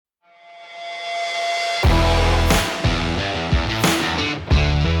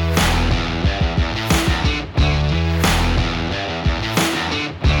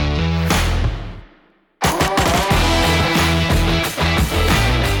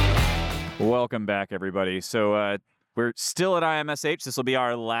Welcome back, everybody. So we're still at IMSH. This will be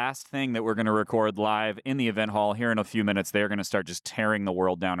our last thing that we're going to record live in the event hall. Here in a few minutes, they're going to start just tearing the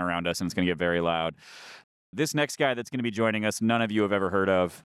world down around us, and it's going to get very loud. This next guy that's going to be joining us, none of you have ever heard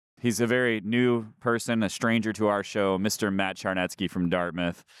of. He's a very new person, a stranger to our show, Mr. Matt Charnetski from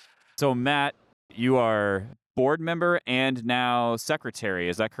Dartmouth. So, Matt, you are board member and now secretary.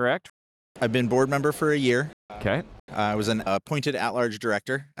 Is that correct? I've been board member for a year. Okay. I was an appointed at-large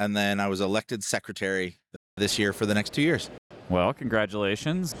director, and then I was elected secretary this year for the next 2 years. Well,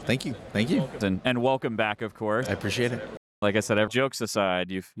 congratulations. Thank you. Thank you. And welcome back, of course. I appreciate it. Like I said, jokes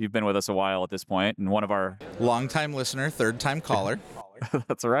aside, you've been with us a while at this point, and one of our Long-time listener, third-time caller.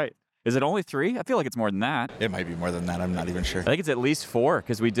 That's right. Is it only 3? I feel like it's more than that. It might be more than that. I'm not even sure. I think it's at least 4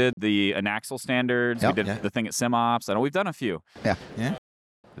 because we did the Anaxle standards. Yep, we did the thing at SimOps. I know we've done a few. Yeah.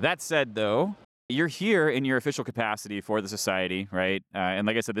 That said, though, you're here in your official capacity for the society, right? And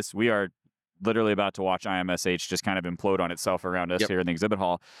like I said, we are literally about to watch IMSH just kind of implode on itself around us here in the exhibit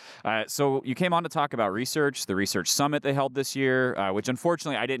hall. So you came on to talk about research, the research summit they held this year, which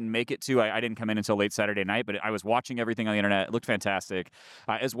unfortunately I didn't make it to. I didn't come in until late Saturday night, but I was watching everything on the internet. It looked fantastic,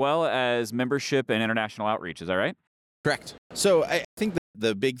 as well as membership and international outreach. Is that right? Correct. So I think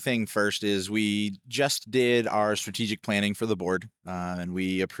the big thing first is we just did our strategic planning for the board, and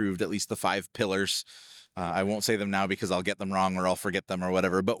we approved at least the 5 pillars. I won't say them now because I'll get them wrong or I'll forget them or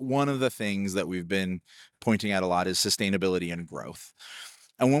whatever. But one of the things that we've been pointing out a lot is sustainability and growth.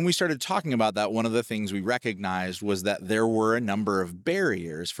 And when we started talking about that, one of the things we recognized was that there were a number of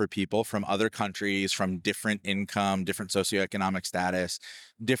barriers for people from other countries, from different income, different socioeconomic status,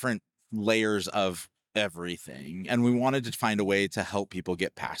 different layers of everything. And we wanted to find a way to help people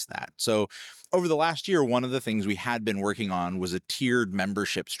get past that. So over the last year, one of the things we had been working on was a tiered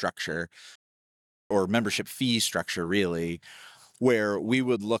membership structure, or membership fee structure, really, where we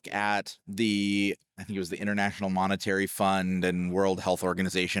would look at I think it was the International Monetary Fund and World Health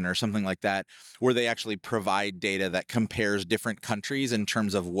Organization or something like that, where they actually provide data that compares different countries in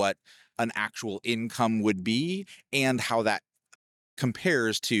terms of what an actual income would be and how that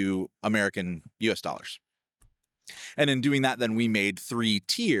compares to American US dollars. And in doing that, then we made 3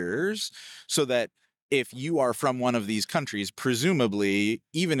 tiers so that if you are from one of these countries, presumably,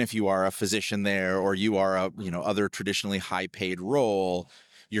 even if you are a physician there or you are a other traditionally high paid role,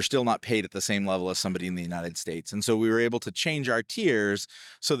 you're still not paid at the same level as somebody in the United States. And so we were able to change our tiers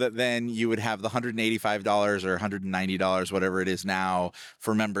so that then you would have the $185 or $190, whatever it is now,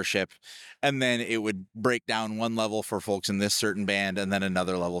 for membership. And then it would break down one level for folks in this certain band and then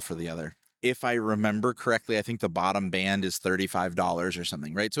another level for the other. If I remember correctly, I think the bottom band is $35 or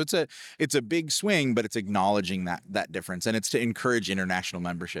something, right? So it's a big swing, but it's acknowledging that difference, and it's to encourage international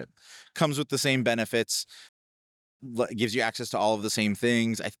membership. Comes with the same benefits, gives you access to all of the same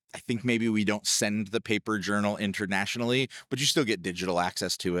things. I think maybe we don't send the paper journal internationally, but you still get digital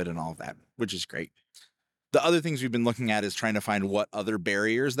access to it and all of that, which is great. The other things we've been looking at is trying to find what other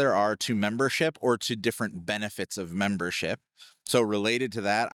barriers there are to membership or to different benefits of membership. So related to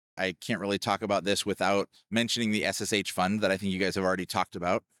that, I can't really talk about this without mentioning the SSH fund that I think you guys have already talked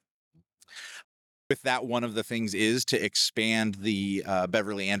about. With that, one of the things is to expand the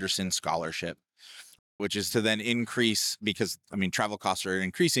Beverly Anderson scholarship, which is to then increase, because travel costs are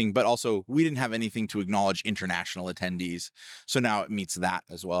increasing, but also we didn't have anything to acknowledge international attendees. So now it meets that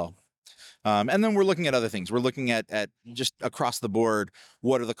as well. And then we're looking at other things. We're looking at just across the board,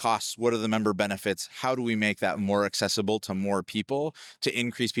 what are the costs? What are the member benefits? How do we make that more accessible to more people, to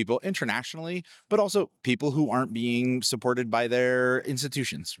increase people internationally, but also people who aren't being supported by their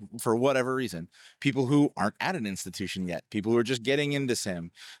institutions for whatever reason, people who aren't at an institution yet, people who are just getting into Sim.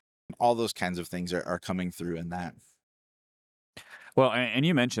 All those kinds of things are coming through in that. Well, and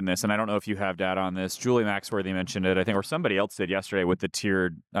you mentioned this, and I don't know if you have data on this. Julie Maxworthy mentioned it, I think, or somebody else did yesterday with the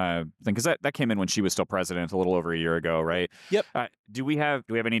tiered thing, because that came in when she was still president a little over a year ago, right? Yep. Do we have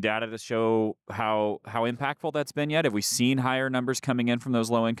any data to show how impactful that's been yet? Have we seen higher numbers coming in from those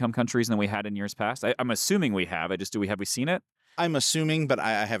low income countries than we had in years past? I'm assuming we have. Have we seen it? I'm assuming, but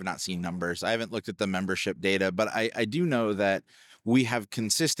I have not seen numbers. I haven't looked at the membership data, but I do know that we have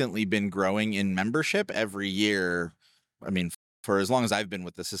consistently been growing in membership every year. For as long as I've been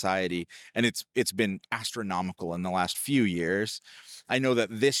with the society, and it's been astronomical in the last few years. I know that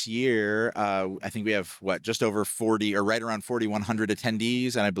this year, I think we have just over 40 or right around 4,100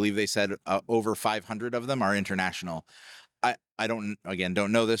 attendees, and I believe they said over 500 of them are international. I don't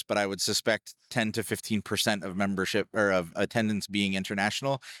know this, but I would suspect 10 to 15% of membership or of attendance being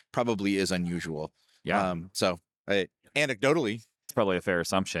international probably is unusual. Yeah. Anecdotally, It's probably a fair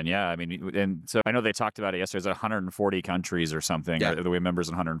assumption. Yeah. I mean, and so I know they talked about it yesterday. It's 140 countries or something, Yeah. or we have members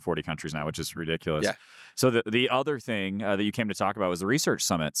in 140 countries now, which is ridiculous. Yeah. So the other thing that you came to talk about was the research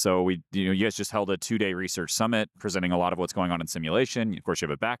summit. So you guys just held a 2-day research summit presenting a lot of what's going on in simulation. Of course, you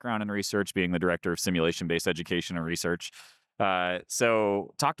have a background in research, being the director of simulation-based education and research.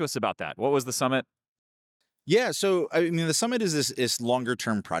 So talk to us about that. What was the summit? Yeah, so I mean, the summit is this longer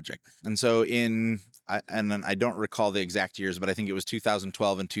term project, and so and then I don't recall the exact years, but I think it was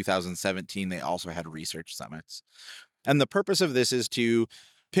 2012 and 2017. They also had research summits, and the purpose of this is to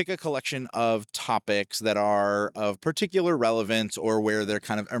pick a collection of topics that are of particular relevance or where they're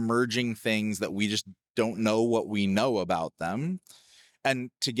kind of emerging things that we just don't know what we know about them, and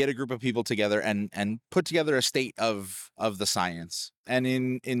to get a group of people together and put together a state of the science. And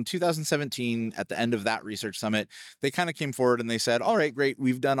in 2017, at the end of that research summit, they kind of came forward and they said, all right, great,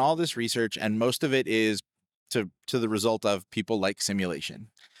 we've done all this research and most of it is to the result of people like simulation.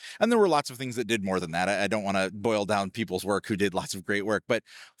 And there were lots of things that did more than that. I don't want to boil down people's work who did lots of great work, but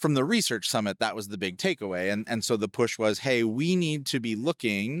from the research summit, that was the big takeaway. And so the push was, hey, we need to be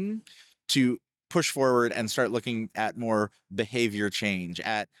looking to push forward and start looking at more behavior change,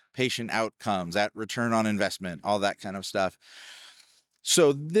 at patient outcomes, at return on investment, all that kind of stuff.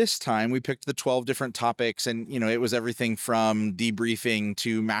 So this time we picked the 12 different topics, and it was everything from debriefing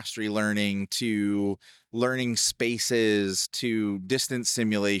to mastery learning to learning spaces to distance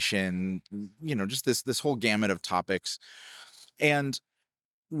simulation, just this whole gamut of topics. And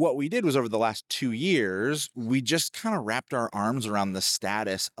what we did was over the last 2 years, we just kind of wrapped our arms around the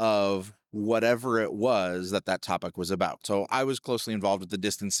status of whatever it was that topic was about. So I was closely involved with the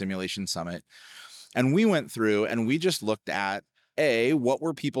Distance Simulation Summit, and we went through and we just looked at what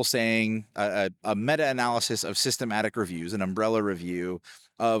were people saying, a meta-analysis of systematic reviews, an umbrella review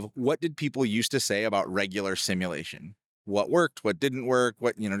of what did people used to say about regular simulation, what worked, what didn't work,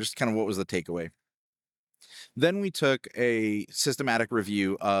 just kind of what was the takeaway. Then we took a systematic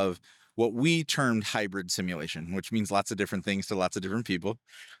review of what we termed hybrid simulation, which means lots of different things to lots of different people.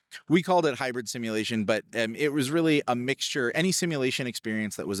 We called it hybrid simulation, but it was really a mixture, any simulation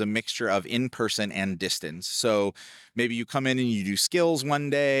experience that was a mixture of in-person and distance. So maybe you come in and you do skills one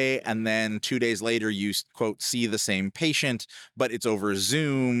day, and then 2 days later you, quote, see the same patient, but it's over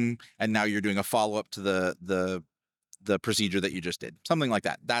Zoom, and now you're doing a follow-up to the procedure that you just did. Something like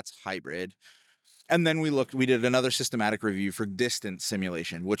that. That's hybrid. And then we did another systematic review for distance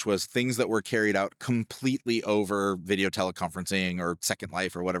simulation, which was things that were carried out completely over video teleconferencing or Second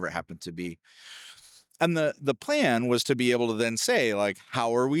Life or whatever it happened to be. And the plan was to be able to then say, like,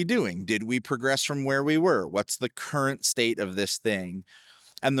 how are we doing? Did we progress from where we were? What's the current state of this thing?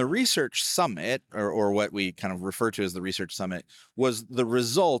 And the research summit, or what we kind of refer to as the research summit, was the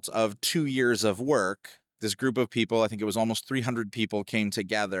result of 2 years of work. This group of people, I think it was almost 300 people, came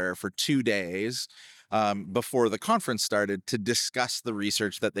together for 2 days before the conference started to discuss the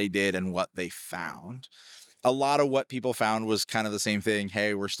research that they did and what they found. A lot of what people found was kind of the same thing.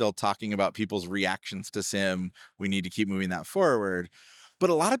 Hey, we're still talking about people's reactions to sim. We need to keep moving that forward. But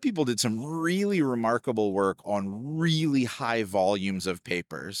a lot of people did some really remarkable work on really high volumes of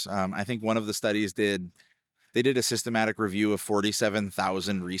papers. I think one of the studies did a systematic review of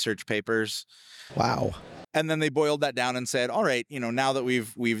 47,000 research papers. Wow. And then they boiled that down and said, all right, now that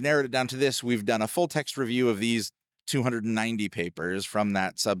we've narrowed it down to this, we've done a full text review of these 290 papers from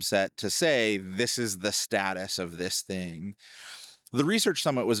that subset to say, this is the status of this thing. The research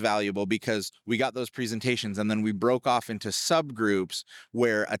summit was valuable because we got those presentations and then we broke off into subgroups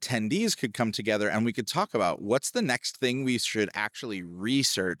where attendees could come together and we could talk about what's the next thing we should actually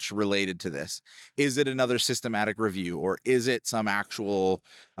research related to this. Is it another systematic review, or is it some actual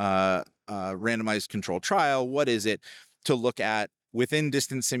randomized controlled trial? What is it to look at within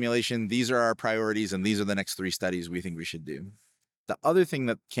distance simulation? These are our priorities and these are the next 3 studies we think we should do. The other thing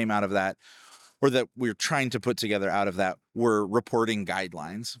that came out of that, or that we're trying to put together out of that, were reporting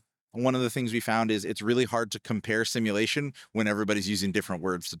guidelines. One of the things we found is it's really hard to compare simulation when everybody's using different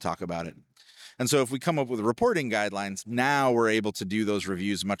words to talk about it. And so if we come up with reporting guidelines, now we're able to do those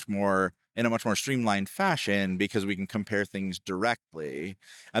reviews in a much more streamlined fashion because we can compare things directly,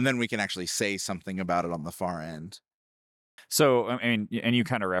 and then we can actually say something about it on the far end. So, I mean, and you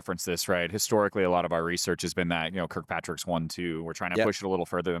kind of referenced this, right? Historically, a lot of our research has been that, Kirkpatrick's 1-2. We're trying to push it a little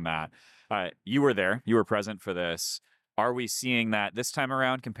further than that. You were there. You were present for this. Are we seeing that this time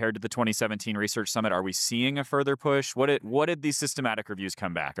around compared to the 2017 Research Summit? Are we seeing a further push? What did these systematic reviews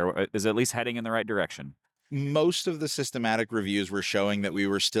come back? Or is it at least heading in the right direction? Most of the systematic reviews were showing that we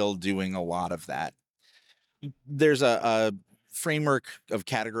were still doing a lot of that. There's a framework of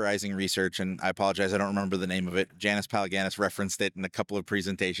categorizing research, and I apologize, I don't remember the name of it. Janice Palaganis referenced it in a couple of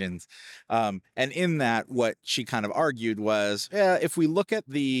presentations. And in that, what she kind of argued was, if we look at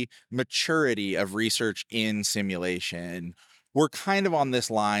the maturity of research in simulation, we're kind of on this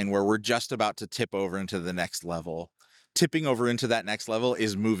line where we're just about to tip over into the next level. Tipping over into that next level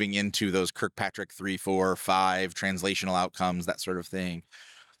is moving into those Kirkpatrick 3, 4, 5 translational outcomes, that sort of thing.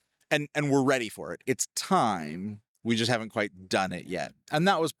 And we're ready for it. It's time. We just haven't quite done it yet. And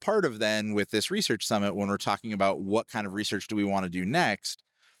that was part of then with this research summit, when we're talking about what kind of research do we want to do next.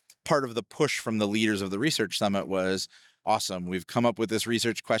 Part of the push from the leaders of the research summit was, awesome, we've come up with this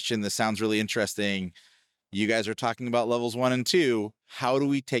research question. This sounds really interesting. You guys are talking about levels 1 and 2. How do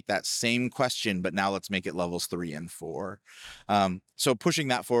we take that same question, but now let's make it levels 3 and 4? So pushing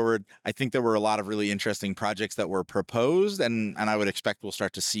that forward, I think there were a lot of really interesting projects that were proposed, and I would expect we'll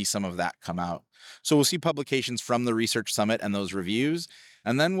start to see some of that come out. So we'll see publications from the research summit and those reviews,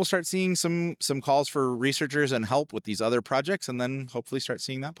 and then we'll start seeing some calls for researchers and help with these other projects, and then hopefully start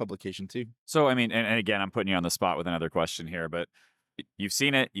seeing that publication too. So, I mean, and again, I'm putting you on the spot with another question here, but you've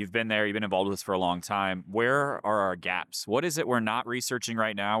seen it, you've been there, you've been involved with this for a long time. Where are our gaps? What is it we're not researching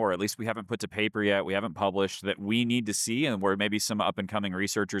right now, or at least we haven't put to paper yet, we haven't published, that we need to see, and where maybe some up and coming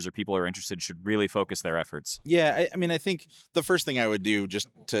researchers or people who are interested should really focus their efforts? Yeah, I mean, I think the first thing I would do, just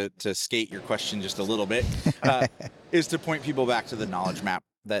to skate your question just a little bit, is to point people back to the knowledge map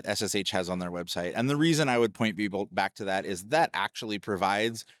that SSH has on their website. And the reason I would point people back to that is that actually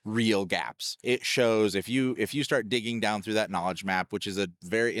provides real gaps. It shows, if you start digging down through that knowledge map, which is a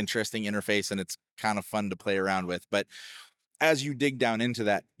very interesting interface and it's kind of fun to play around with, but as you dig down into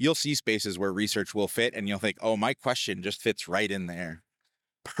that, you'll see spaces where research will fit, and you'll think, oh, my question just fits right in there.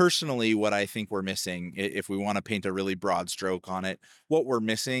 Personally, what I think we're missing, if we want to paint a really broad stroke on it, what we're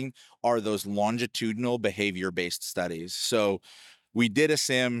missing are those longitudinal behavior-based studies. So we did a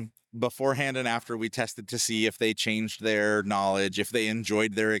sim beforehand and after, we tested to see if they changed their knowledge, if they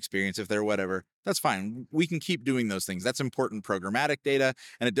enjoyed their experience, if they're whatever. That's fine. We can keep doing those things. That's important programmatic data,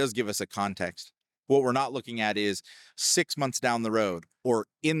 and it does give us a context. What we're not looking at is 6 months down the road, or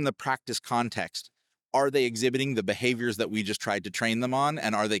in the practice context, are they exhibiting the behaviors that we just tried to train them on,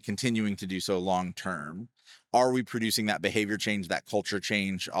 and are they continuing to do so long term? Are we producing that behavior change, that culture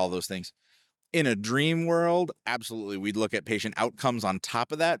change, all those things? In a dream world, absolutely, we'd look at patient outcomes on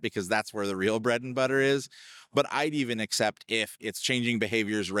top of that, because that's where the real bread and butter is. But I'd even accept if it's changing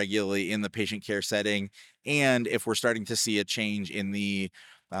behaviors regularly in the patient care setting, and if we're starting to see a change in the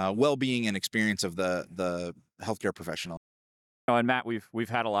well-being and experience of the healthcare professional. And Matt, we've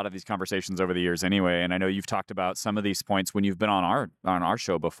had a lot of these conversations over the years anyway, and I know you've talked about some of these points when you've been on our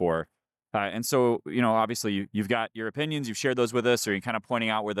show before. And so, obviously you've got your opinions, you've shared those with us, or you're kind of pointing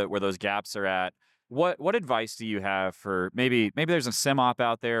out where those gaps are at. What advice do you have for maybe there's a sim op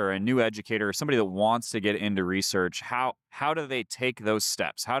out there, or a new educator, or somebody that wants to get into research? How do they take those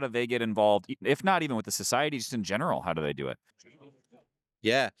steps? How do they get involved? If not even with the society, just in general, how do they do it?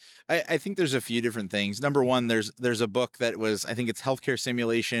 Yeah, I think there's a few different things. Number one, there's a book that was, I think it's Healthcare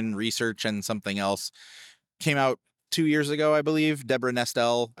Simulation Research and something else, came out 2 years ago, I believe. Deborah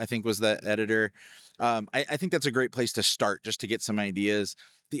Nestel, I think, was the editor. I think that's a great place to start, just to get some ideas.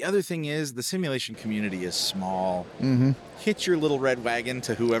 The other thing is, the simulation community is small. Mm-hmm. Hitch your little red wagon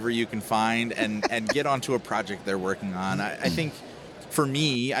to whoever you can find and get onto a project they're working on. I think for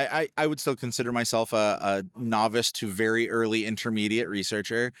me, I would still consider myself a novice to very early intermediate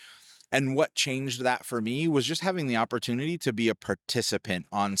researcher. And what changed that for me was just having the opportunity to be a participant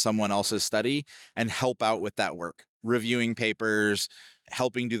on someone else's study and help out with that work, reviewing papers,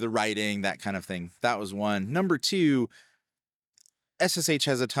 helping do the writing, that kind of thing. That was one. Number two, SSH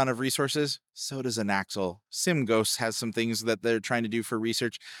has a ton of resources. So does Anaxel. SimGhosts has some things that they're trying to do for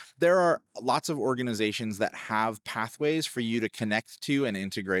research. There are lots of organizations that have pathways for you to connect to and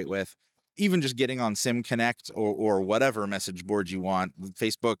integrate with. Even just getting on SimConnect or whatever message board you want,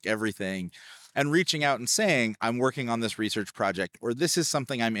 Facebook, everything, and reaching out and saying, I'm working on this research project, or this is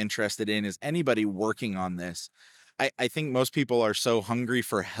something I'm interested in. Is anybody working on this? I think most people are so hungry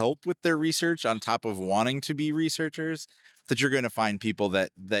for help with their research on top of wanting to be researchers that you're going to find people that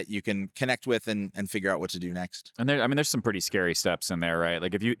you can connect with and figure out what to do next. And there's some pretty scary steps in there, right?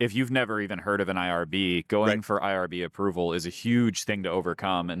 Like if you've never even heard of an IRB, going Right. for IRB approval is a huge thing to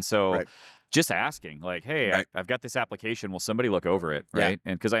overcome. And so Right. just asking like, hey, Right. I've got this application. Will somebody look over it? Yeah. Right.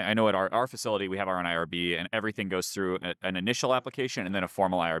 And because I know at our facility, we have our own IRB and everything goes through an initial application and then a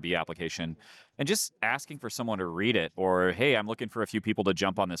formal IRB application. And just asking for someone to read it or, hey, I'm looking for a few people to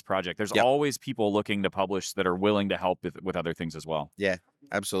jump on this project. There's Yep. always people looking to publish that are willing to help with other things as well. Yeah,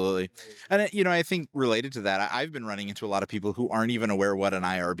 absolutely. And, I think related to that, I've been running into a lot of people who aren't even aware what an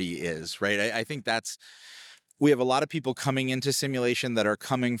IRB is, right? I think we have a lot of people coming into simulation that are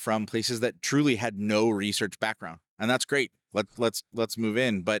coming from places that truly had no research background. And that's great. Let's move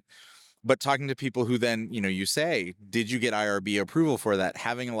in. But talking to people who then, you say, did you get IRB approval for that?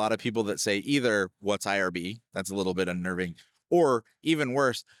 Having a lot of people that say either what's IRB, that's a little bit unnerving, or even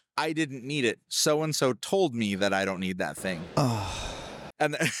worse, I didn't need it. So-and-so told me that I don't need that thing.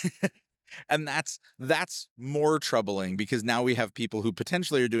 And and that's more troubling because now we have people who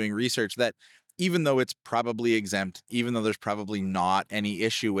potentially are doing research that even though it's probably exempt, even though there's probably not any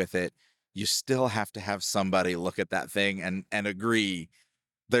issue with it, you still have to have somebody look at that thing and agree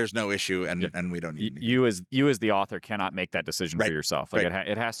there's no issue and we don't need anything. You as the author cannot make that decision Right. for yourself. Like Right.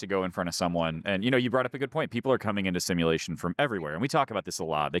 it has to go in front of someone. And you brought up a good point. People are coming into simulation from everywhere, and we talk about this a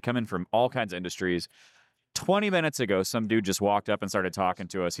lot. They come in from all kinds of industries. 20 minutes ago, some dude just walked up and started talking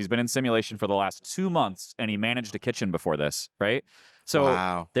to us. He's been in simulation for the last 2 months, and he managed a kitchen before this, right? So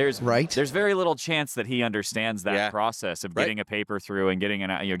Wow. there's Right. very little chance that he understands that Yeah. process of Right. getting a paper through and getting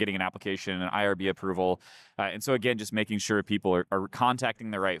an application, an IRB approval. And so again, just making sure people are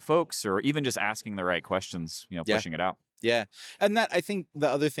contacting the right folks or even just asking the right questions, Yeah. pushing it out. Yeah. And that, I think the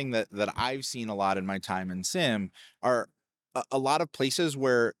other thing that I've seen a lot in my time in sim are a lot of places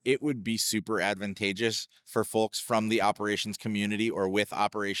where it would be super advantageous for folks from the operations community or with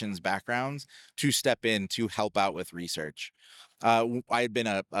operations backgrounds to step in to help out with research. I had been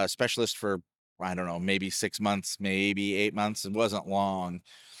a specialist for, I don't know, maybe 6 months, maybe 8 months. It wasn't long.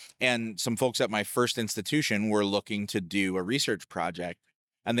 And some folks at my first institution were looking to do a research project,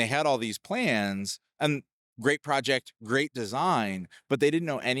 and they had all these plans and great project, great design, but they didn't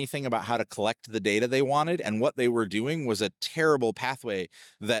know anything about how to collect the data they wanted. And what they were doing was a terrible pathway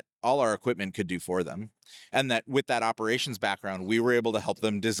that all our equipment could do for them. And that with that operations background, we were able to help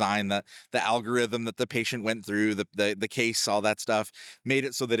them design the algorithm that the patient went through, the case, all that stuff, made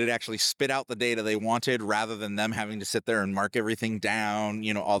it so that it actually spit out the data they wanted rather than them having to sit there and mark everything down,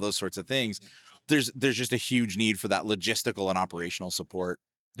 all those sorts of things. There's just a huge need for that logistical and operational support.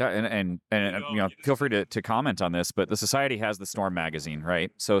 Yeah, and feel free to comment on this, but the society has the Storm magazine,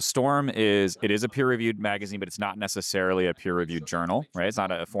 right? So Storm is a peer-reviewed magazine, but it's not necessarily a peer-reviewed journal, right? It's not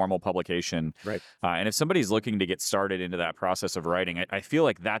a formal publication, Right. And if somebody's looking to get started into that process of writing, I feel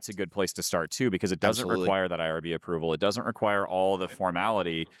like that's a good place to start too, because it doesn't Absolutely. require that IRB approval. It doesn't require all the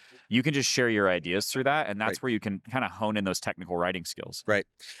formality. You can just share your ideas through that, and that's Right. where you can kind of hone in those technical writing skills. Right.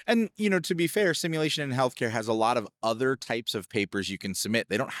 And, to be fair, simulation in healthcare has a lot of other types of papers you can submit.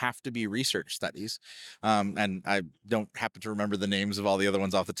 They don't have to be research studies. And I don't happen to remember the names of all the other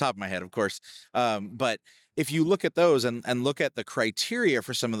ones off the top of my head, of course. But if you look at those and look at the criteria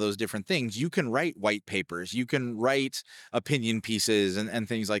for some of those different things, you can write white papers, you can write opinion pieces and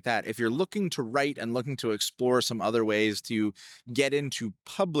things like that. If you're looking to write and looking to explore some other ways to get into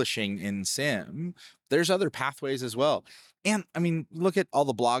publishing in sim, there's other pathways as well. And I mean, look at all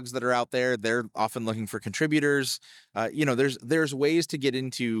the blogs that are out there. They're often looking for contributors. There's ways to get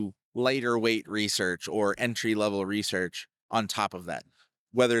into lighter weight research or entry level research on top of that,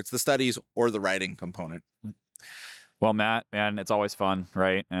 whether it's the studies or the writing component. Well, Matt, man, it's always fun,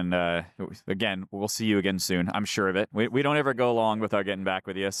 right? And again, we'll see you again soon. I'm sure of it. We don't ever go long without getting back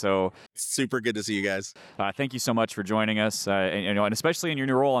with you. So Super good to see you guys. thank you so much for joining us. And especially in your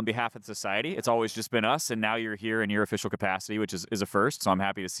new role on behalf of society. It's always just been us, and now you're here in your official capacity, which is a first. So I'm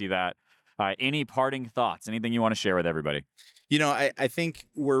happy to see that. Any parting thoughts? Anything you want to share with everybody? I think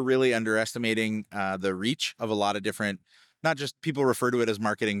we're really underestimating the reach of a lot of different, not just people refer to it as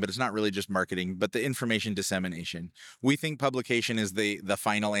marketing, but it's not really just marketing, but the information dissemination. We think publication is the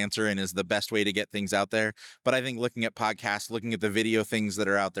final answer and is the best way to get things out there. But I think looking at podcasts, looking at the video things that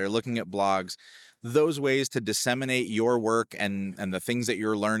are out there, looking at blogs, those ways to disseminate your work and the things that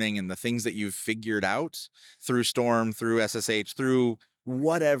you're learning and the things that you've figured out through Storm, through SSH, through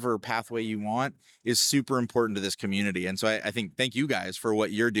whatever pathway you want is super important to this community. And so I think thank you guys for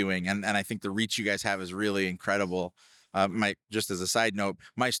what you're doing. And I think the reach you guys have is really incredible. Just as a side note,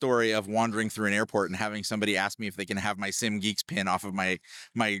 my story of wandering through an airport and having somebody ask me if they can have my SimGeeks pin off of my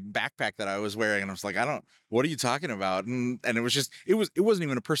backpack that I was wearing. And I was like, what are you talking about? And it was just, it wasn't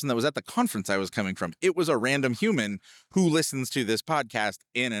even a person that was at the conference I was coming from. It was a random human who listens to this podcast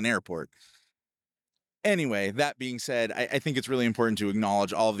in an airport. Anyway, that being said, I think it's really important to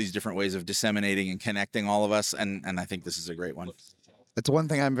acknowledge all of these different ways of disseminating and connecting all of us, and I think this is a great one. It's one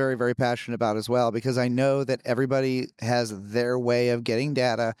thing I'm very, very passionate about as well, because I know that everybody has their way of getting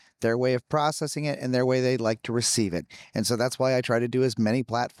data, their way of processing it, and their way they'd like to receive it. And so that's why I try to do as many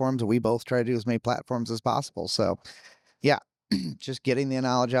platforms. We both try to do as many platforms as possible. So, yeah, just getting the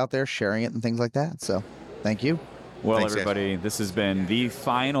knowledge out there, sharing it, and things like that. So, thank you. Well, Thanks, guys. everybody, this has been the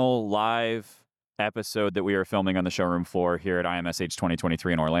final live episode that we are filming on the showroom floor here at IMSH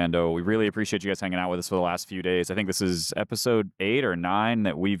 2023 in Orlando. We really appreciate you guys hanging out with us for the last few days. I think this is episode 8 or 9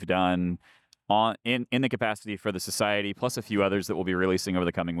 that we've done in the capacity for the society, plus a few others that we'll be releasing over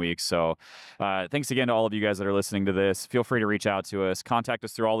the coming weeks. So thanks again to all of you guys that are listening to this. Feel free to reach out to us. Contact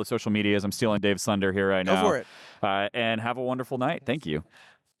us through all the social medias. I'm stealing Dave's thunder here right now. Go for it. And have a wonderful night. Thank you.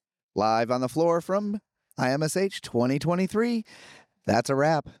 Live on the floor from IMSH 2023. That's a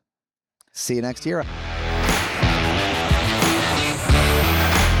wrap. See you next year.